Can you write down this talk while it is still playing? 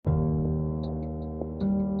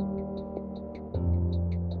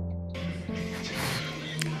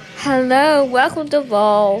Hello, welcome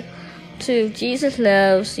to Jesus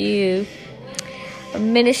Loves You, a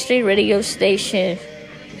ministry radio station.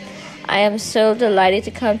 I am so delighted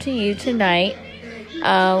to come to you tonight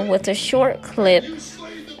with a short clip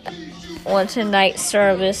on tonight's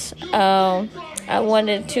service. I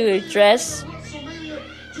wanted to address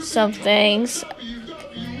some things.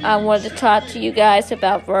 I wanted to talk to you guys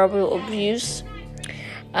about verbal abuse,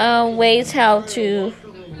 ways how to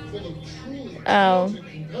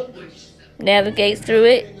navigate through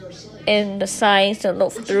it, and the signs to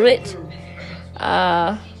look through it.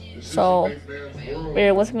 So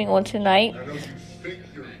bear with me on tonight.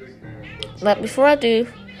 But before I do,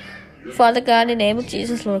 Father God, in the name of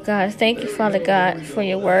Jesus, Lord God, thank you, Father God, for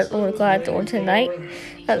your word, Lord God, on tonight.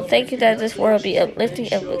 Thank you that this word will be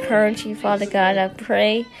uplifting and encouraging, Father God. I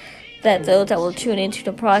pray that those that will tune into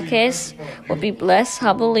the podcast will be blessed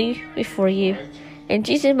humbly before you. In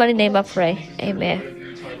Jesus' mighty name I pray. Amen.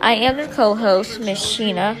 I am the co-host, Miss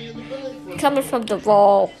Sheena, coming from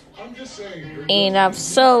Duval, and I'm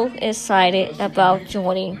so excited about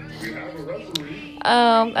joining.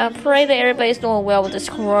 I pray that everybody's doing well with this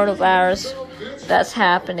coronavirus that's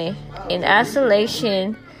happening. In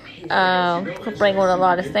isolation, could bring on a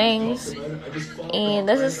lot of things, and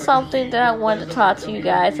this is something that I wanted to talk to you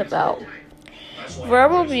guys about.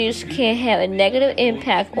 Verbal abuse can have a negative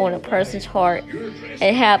impact on a person's heart.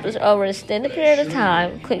 It happens over an extended period of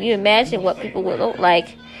time. Could you imagine what people would look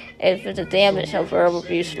like if the damage of verbal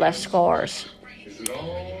abuse left scars?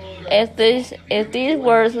 If these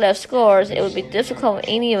words left scars, it would be difficult for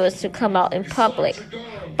any of us to come out in public.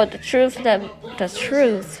 But the truth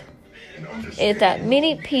is that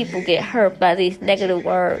many people get hurt by these negative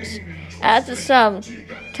words. After some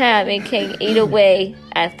time, it can eat away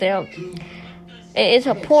at them. It is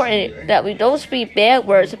important that we don't speak bad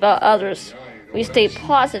words about others. We stay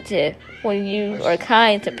positive when you are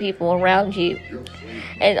kind to people around you.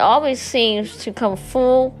 It always seems to come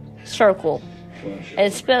full circle,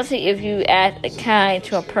 especially if you act kind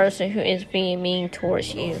to a person who is being mean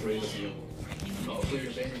towards you.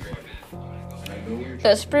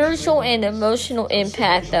 The spiritual and emotional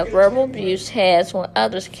impact that verbal abuse has on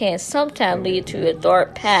others can sometimes lead to a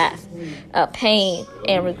dark path of pain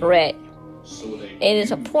and regret. It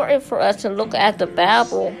is important for us to look at the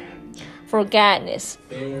Bible for guidance.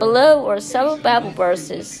 Below are several Bible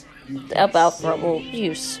verses about verbal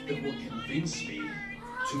abuse.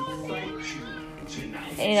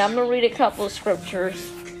 And I'm going to read a couple of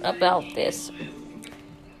scriptures about this.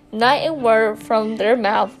 Not a word from their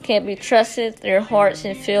mouth can be trusted. Their hearts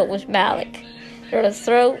are filled with malice. Their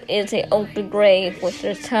throat is an open grave. With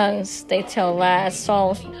their tongues they tell lies.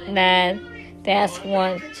 Psalms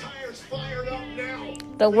 9-1.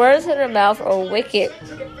 The words of their mouth are wicked,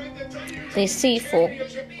 deceitful,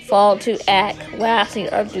 fall to act wisely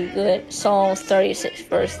or do good. Psalms 36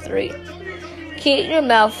 verse 3. Keep your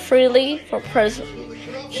mouth freely for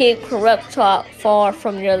keep corrupt talk far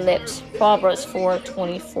from your lips. Proverbs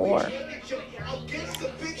 4:24.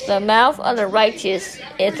 The mouth of the righteous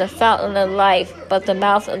is the fountain of life, but the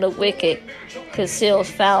mouth of the wicked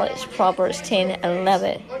conceals violence. Proverbs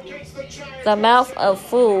 10:11. The mouth of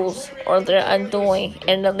fools are their undoing,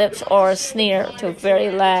 and the lips are a snare to very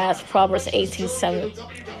lies. Proverbs 18:7.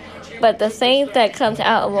 But the thing that comes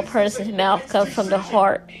out of a person's mouth comes from the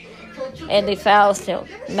heart and defiles them.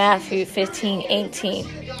 Matthew 15:18.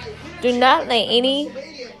 Do not let any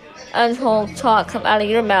unwholesome talk come out of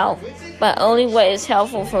your mouth, but only what is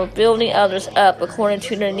helpful for building others up according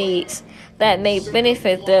to their needs, that may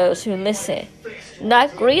benefit those who listen.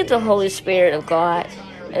 Not grieve the Holy Spirit of God,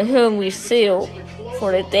 in whom we seal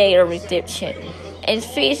for the day of redemption.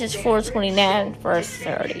 Ephesians 4:29 verse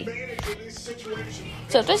 30.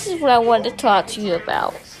 So this is what I wanted to talk to you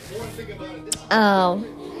about.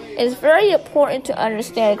 It's very important to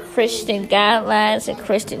understand Christian guidelines and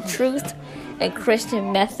Christian truth and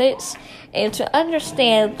Christian methods, and to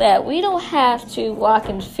understand that we don't have to walk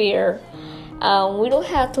in fear. We don't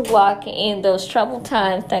have to walk in those troubled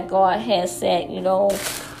times that God has said. We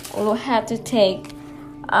don't have to take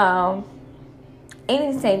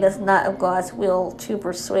anything that's not of God's will to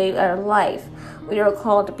persuade our life. We are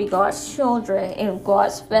called to be God's children and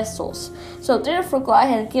God's vessels. So therefore, God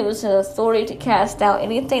has given us the authority to cast out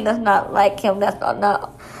anything that's not like Him, that's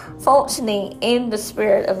not functioning in the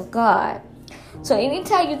Spirit of God. So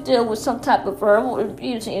anytime you deal with some type of verbal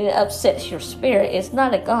abuse and it upsets your spirit, it's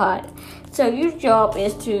not a God. So your job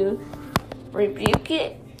is to rebuke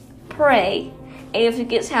it, pray, and if it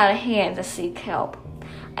gets out of hand, to seek help.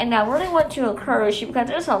 And I really want to encourage you, because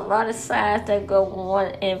there's a lot of signs that go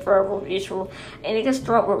on in verbal abuse, and it can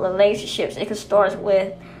start with relationships. It can start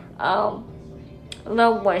with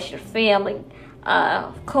loved ones, your family,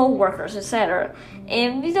 co-workers, etc.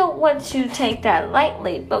 And we don't want to take that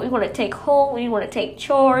lightly, but we want to take hold, we want to take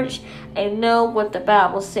charge, and know what the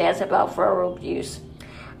Bible says about verbal abuse.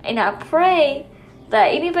 And I pray that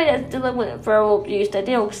anybody that's dealing with verbal abuse, that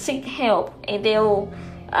they'll seek help and they'll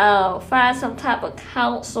find some type of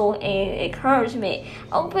counsel and encouragement.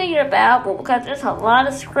 Open your Bible, because there's a lot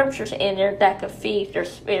of scriptures in there that can feed your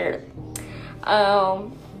spirit.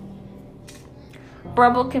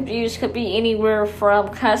 Verbal abuse could be anywhere from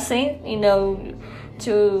cussing,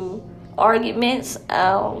 to arguments,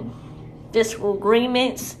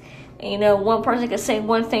 disagreements. One person can say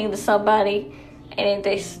one thing to somebody, and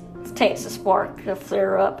it takes a spark to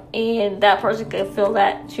flare up, and that person can feel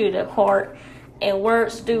that to the heart. And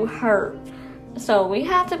words do hurt. So we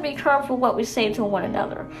have to be careful what we say to one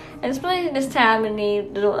another. And especially in this time of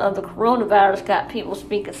the coronavirus, got people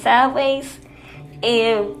speaking sideways.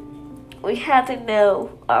 And we have to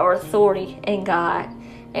know our authority in God.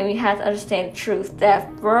 And we have to understand the truth that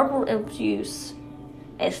verbal abuse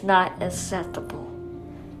is not acceptable.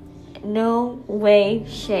 No way,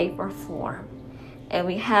 shape, or form. And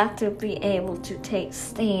we have to be able to take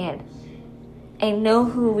stand and know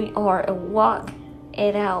who we are and walk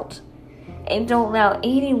it out. And don't allow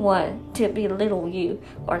anyone to belittle you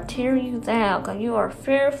or tear you down, because you are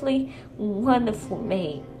fearfully, wonderfully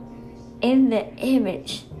made in the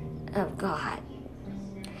image of God.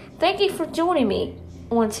 Thank you for joining me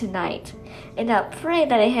on tonight. And I pray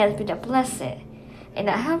that it has been a blessing. And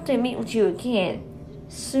I hope to meet with you again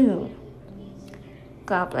soon.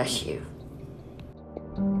 God bless you.